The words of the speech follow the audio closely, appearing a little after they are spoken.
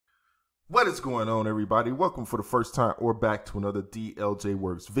What is going on, everybody? Welcome for the first time or back to another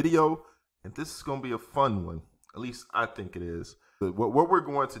dljworks video. And this is going to be a fun one. At least I think it is. What we're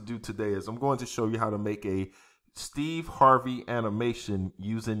going to do today is I'm going to show you how to make a Steve Harvey animation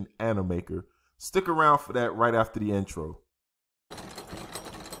using Animaker. Stick around for that right after the intro.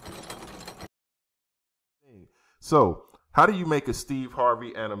 So, how do you make a Steve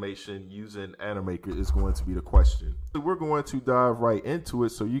Harvey animation using Animaker is going to be the question. We're going to dive right into it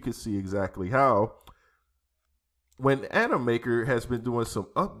so you can see exactly how. When Animaker has been doing some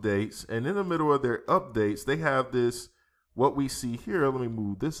updates, and in the middle of their updates, they have this, what we see here, let me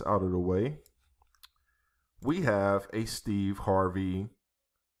move this out of the way. We have a Steve Harvey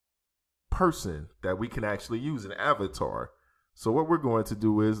person that we can actually use, an avatar. So what we're going to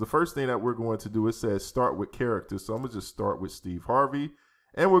do is, the first thing that we're going to do, it says start with characters. So I'm going to just start with Steve Harvey.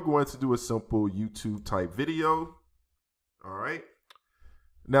 And we're going to do a simple YouTube type video. All right.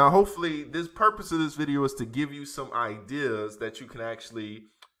 Now, hopefully, this purpose of this video is to give you some ideas that you can actually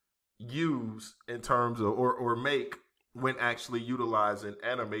use in terms of, or make when actually utilizing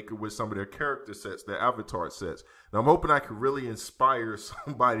Animaker with some of their character sets, their avatar sets. Now, I'm hoping I can really inspire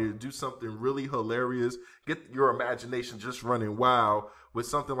somebody to do something really hilarious, get your imagination just running wild with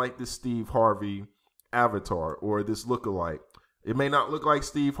something like this Steve Harvey avatar or this lookalike. It may not look like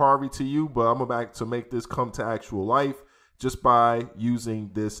Steve Harvey to you, but I'm about to make this come to actual life just by using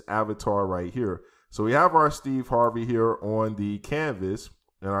this avatar right here. So we have our Steve Harvey here on the canvas,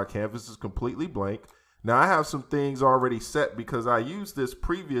 and our canvas is completely blank. Now, I have some things already set because I used this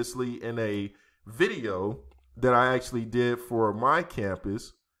previously in a video that I actually did for my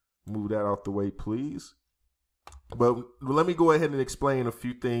campus. Move that out the way, please. But let me go ahead and explain a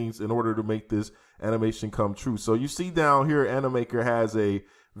few things in order to make this animation come true. So you see down here, Animaker has a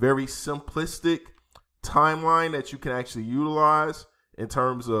very simplistic timeline that you can actually utilize in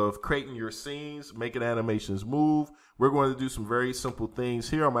terms of creating your scenes, making animations move. We're going to do some very simple things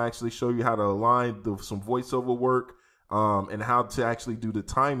here. I'm going to actually show you how to align some voiceover work and how to actually do the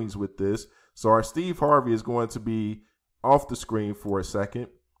timings with this. So our Steve Harvey is going to be off the screen for a second.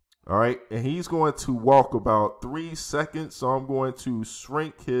 All right. And he's going to walk about 3 seconds. So I'm going to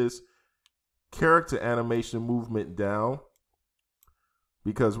shrink his character animation movement down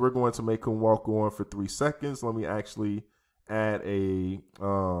because we're going to make him walk on for 3 seconds. Let me actually add a,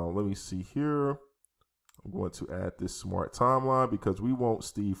 let me see here. I'm going to add this smart timeline because we want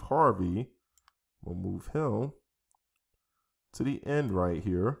Steve Harvey. We'll move him to the end right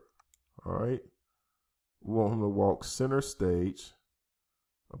here. All right. We want him to walk center stage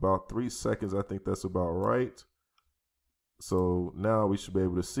about 3 seconds. I think that's about right. So now we should be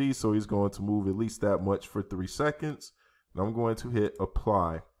able to see. So he's going to move at least that much for 3 seconds. And I'm going to hit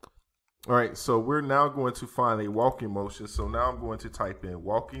apply. All right, so we're now going to find a walking motion. So now I'm going to type in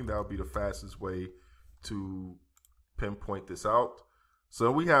walking. That'll be the fastest way to pinpoint this out. So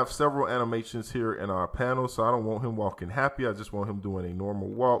we have several animations here in our panel. So I don't want him walking happy. I just want him doing a normal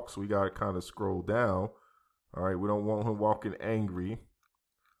walk. So we got to kind of scroll down. All right, we don't want him walking angry.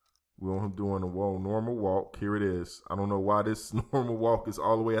 We want him doing a normal walk. Here it is. I don't know why this normal walk is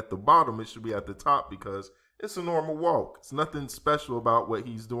all the way at the bottom. It should be at the top because it's a normal walk. It's nothing special about what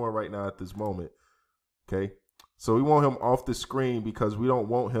he's doing right now at this moment. Okay. So we want him off the screen because we don't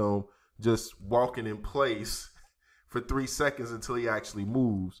want him just walking in place for 3 seconds until he actually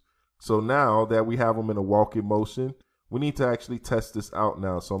moves. So now that we have him in a walking motion, we need to actually test this out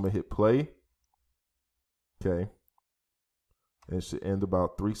now. So I'm going to hit play. Okay. And it should end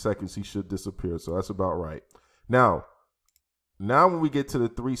about 3 seconds. He should disappear. So that's about right. Now when we get to the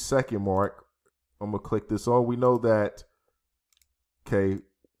 3 second mark, I'm going to click this on. We know that, okay,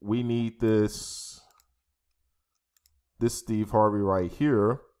 we need this Steve Harvey right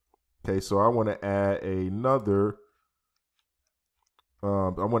here. Okay, so I want to add another,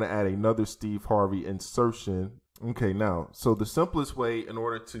 Steve Harvey insertion. Okay, now, so the simplest way in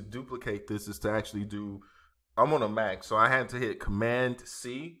order to duplicate this is to actually do, I'm on a Mac, so I had to hit Command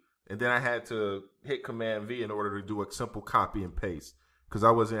C, and then I had to hit Command V in order to do a simple copy and paste, because I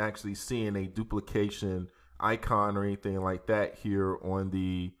wasn't actually seeing a duplication icon or anything like that here on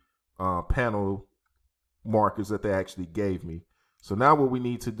the panel markers that they actually gave me. So now what we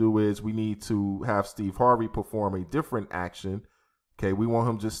need to do is we need to have Steve Harvey perform a different action. Okay, we want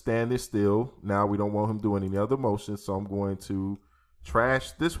him just standing still. Now we don't want him doing any other motion, so I'm going to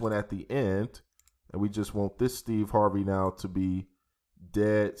trash this one at the end. And we just want this Steve Harvey now to be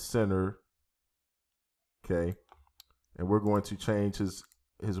dead center. Okay. And we're going to change his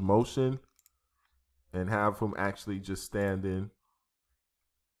motion and have him actually just standing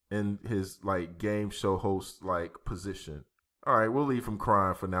in his like game show host like position. All right, we'll leave him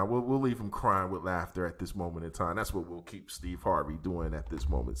crying for now. We'll leave him crying with laughter at this moment in time. That's what we'll keep Steve Harvey doing at this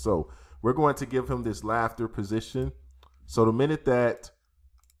moment. So we're going to give him this laughter position. So the minute that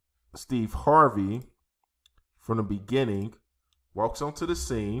Steve Harvey, from the beginning, walks onto the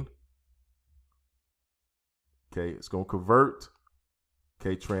scene, okay, it's going to convert.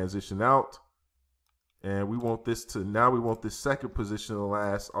 Okay, transition out. And we want this to, now we want this second position to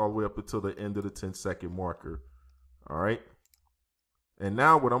last all the way up until the end of the 10-second marker. All right. And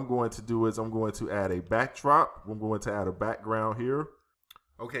now what I'm going to do is I'm going to add a backdrop. I'm going to add a background here.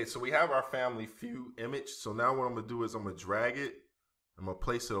 Okay, so we have our Family Feud image. So now what I'm going to do is I'm going to drag it. I'm going to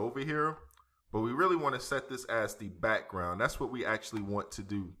place it over here. But we really want to set this as the background. That's what we actually want to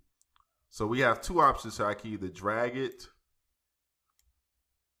do. So we have two options here. I can either drag it.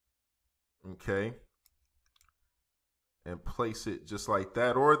 Okay. And place it just like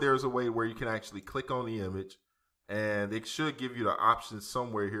that. Or there's a way where you can actually click on the image. And it should give you the option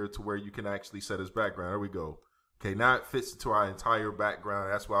somewhere here to where you can actually set as background. There we go. Okay, now it fits into our entire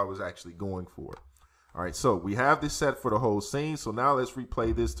background. That's what I was actually going for. All right, so we have this set for the whole scene. So now let's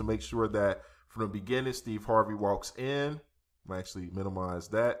replay this to make sure that from the beginning, Steve Harvey walks in. I'm actually minimize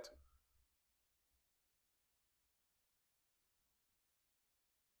that.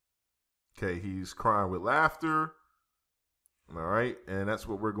 Okay, he's crying with laughter. All right, and that's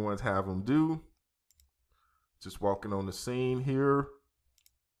what we're going to have him do. Just walking on the scene here.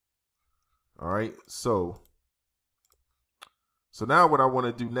 All right, so now what I want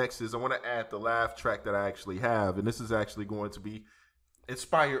to do next is I want to add the laugh track that I actually have. And this is actually going to be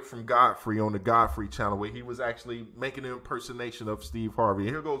inspired from Godfrey on the Godfrey channel, where he was actually making an impersonation of Steve Harvey.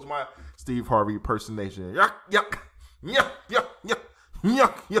 Here goes my Steve Harvey impersonation. Yuck, yuck, yuck, yuck, yuck,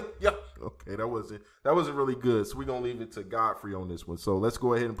 yuck, yuck, yuck. Okay, that wasn't really good. So we're gonna leave it to Godfrey on this one. So let's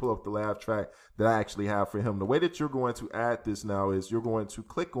go ahead and pull up the laugh track that I actually have for him. The way that you're going to add this now is you're going to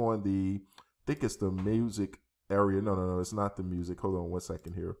click on the, I think it's the music area. No, it's not the music. Hold on 1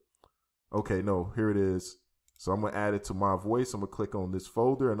 second here. Okay, no, here it is. So I'm gonna add it to my voice. I'm gonna click on this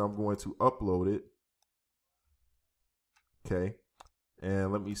folder and I'm going to upload it. Okay.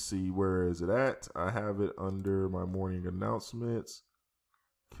 And let me see, where is it at? I have it under my morning announcements.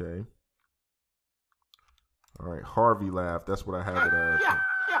 Okay. All right, Harvey laugh. That's what I have it as.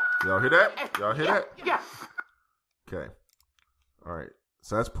 Y'all hear that? Y'all hear that? Yeah. Okay. All right.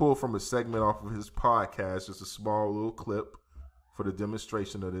 So that's pulled from a segment off of his podcast, just a small little clip for the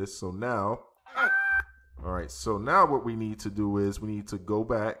demonstration of this. So now, all right. So now what we need to do is we need to go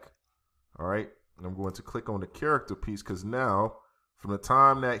back. All right. And I'm going to click on the character piece because now, from the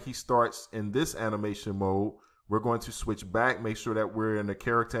time that he starts in this animation mode, we're going to switch back, make sure that we're in the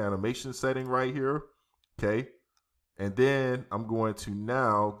character animation setting right here. Okay. And then I'm going to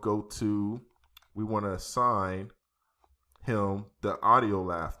now go to, we want to assign him the audio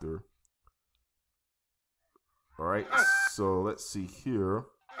laughter. All right. So let's see here.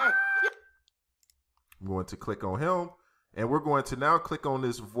 I'm going to click on him and we're going to now click on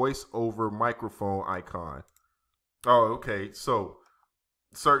this voice over microphone icon. Oh, okay. So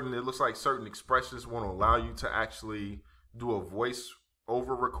it looks like certain expressions won't allow you to actually do a voice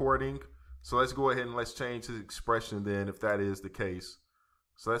over recording. So let's go ahead and let's change his expression then, if that is the case.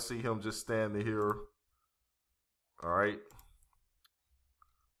 So let's see him just standing here. All right.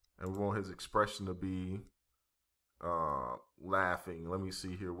 And we want his expression to be laughing. Let me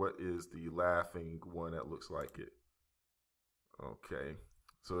see here. What is the laughing one that looks like it? Okay.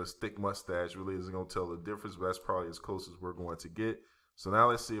 So his thick mustache really isn't going to tell the difference, but that's probably as close as we're going to get. So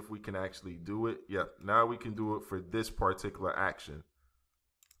now let's see if we can actually do it. Yep, now we can do it for this particular action.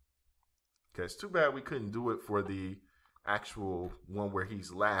 Okay, it's too bad we couldn't do it for the actual one where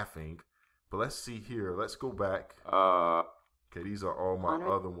he's laughing. But let's see here. Let's go back. Okay, these are all my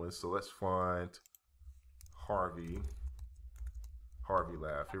other ones. So let's find Harvey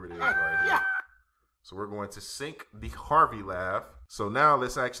laugh. Here it is right here. So we're going to sync the Harvey laugh. So now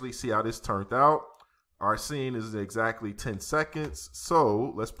let's actually see how this turned out. Our scene is exactly 10 seconds.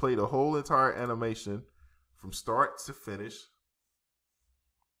 So let's play the whole entire animation from start to finish.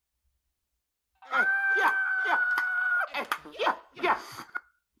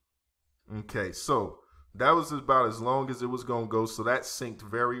 Okay, so that was about as long as it was going to go. So that synced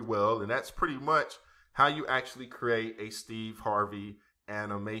very well. And that's pretty much how you actually create a Steve Harvey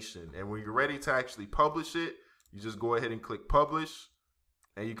animation. And when you're ready to actually publish it, you just go ahead and click publish.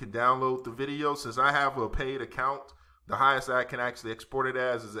 And you can download the video. Since I have a paid account, the highest I can actually export it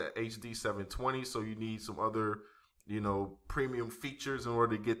as is at HD 720. So you need some other, premium features in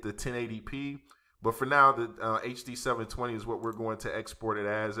order to get the 1080p. But for now, the HD 720 is what we're going to export it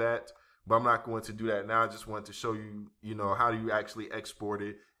as at. but I'm not going to do that now. I just wanted to show you, you know, how do you actually export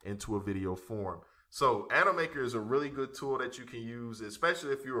it into a video form. So Animaker is a really good tool that you can use,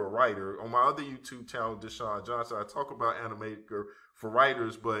 especially if you're a writer. On my other YouTube channel, DeShaunLJ, I talk about Animaker for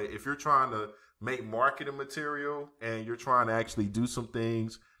writers, but if you're trying to make marketing material and you're trying to actually do some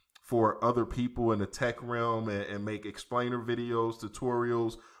things for other people in the tech realm and make explainer videos,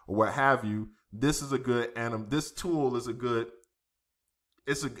 tutorials, or what have you, this is a good this tool is a good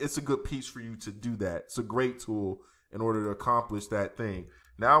it's a good piece for you to do that. It's a great tool in order to accomplish that thing.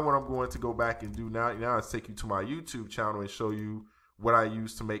 Now what I'm going to go back and do now is take you to my YouTube channel and show you what I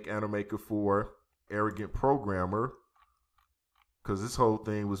use to make Animaker for Arrogant Programmer, because this whole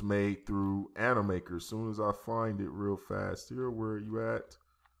thing was made through Animaker. As soon as I find it real fast here, where are you at?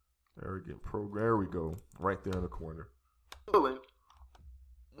 Arrogant Program. There we go. Right there in the corner.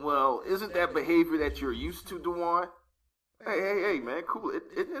 Well, isn't that behavior that you're used to, Dewan? Hey, man, cool.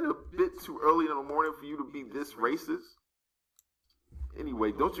 Isn't it a bit too early in the morning for you to be this racist?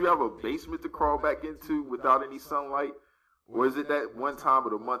 Anyway, don't you have a basement to crawl back into without any sunlight? Or is it that one time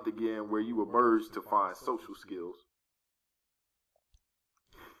of the month again where you emerge to find social skills?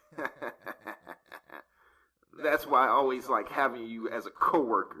 That's why I always like having you as a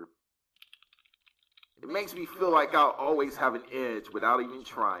coworker. It makes me feel like I'll always have an edge without even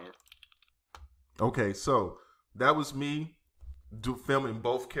trying. Okay, so that was me filming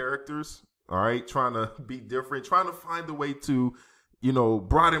both characters. All right, trying to be different, trying to find a way to, you know,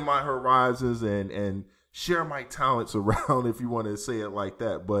 broaden my horizons and share my talents around, if you want to say it like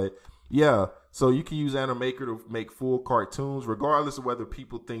that. But yeah, so you can use Animaker to make full cartoons, regardless of whether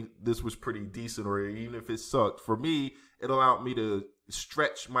people think this was pretty decent or even if it sucked. For me, it allowed me to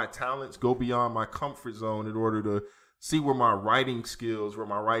stretch my talents, go beyond my comfort zone in order to see where my writing skills, where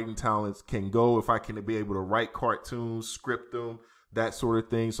my writing talents can go, if I can be able to write cartoons, script them, that sort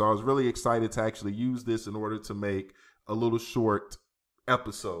of thing. So I was really excited to actually use this in order to make a little short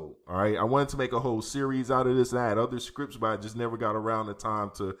episode. All right, I wanted to make a whole series out of this. I had other scripts, but I just never got around the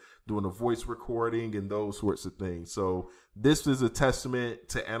time to doing a voice recording and those sorts of things. So this is a testament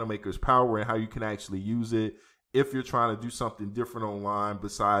to Animaker's power and how you can actually use it if you're trying to do something different online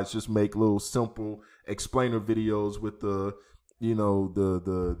besides just make little simple explainer videos with the, you know,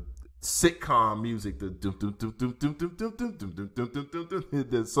 the sitcom music, the dum dum dum dum dum dum dum dum dum dum dum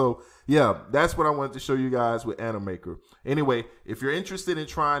dum. So yeah, that's what I wanted to show you guys with Animaker. Anyway, if you're interested in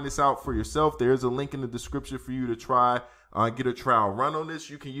trying this out for yourself, there's a link in the description for you to try, get a trial run on this.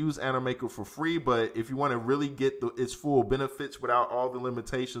 You can use Animaker for free, but if you want to really get its full benefits without all the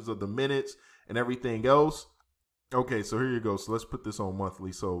limitations of the minutes and everything else, okay, so here you go. So let's put this on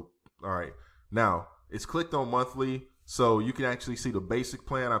monthly. So, all right, now it's clicked on monthly. So you can actually see the basic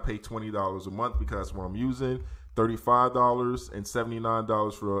plan. I pay $20 a month because that's what I'm using. $35 and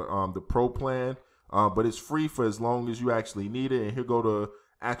 $79 for the pro plan. But it's free for as long as you actually need it. And here go the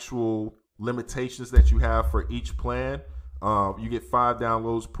actual limitations that you have for each plan. You get 5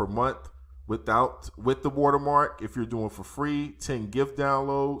 downloads per month with the watermark. If you're doing for free, 10 gift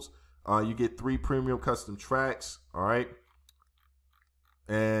downloads. You get 3 premium custom tracks. All right.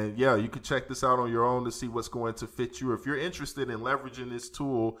 And yeah, you can check this out on your own to see what's going to fit you. If you're interested in leveraging this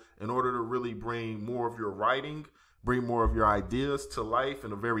tool in order to really bring more of your writing, bring more of your ideas to life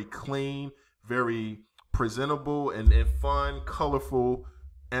in a very clean, very presentable and fun, colorful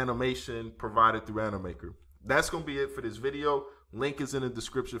animation provided through Animaker. That's going to be it for this video. Link is in the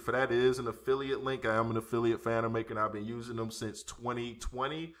description for that. It is an affiliate link. I am an affiliate for Animaker, and I've been using them since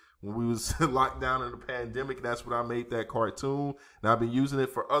 2020. When we was locked down in the pandemic, that's when I made that cartoon. And I've been using it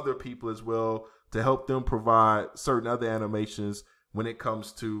for other people as well to help them provide certain other animations when it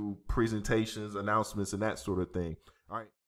comes to presentations, announcements, and that sort of thing. All right.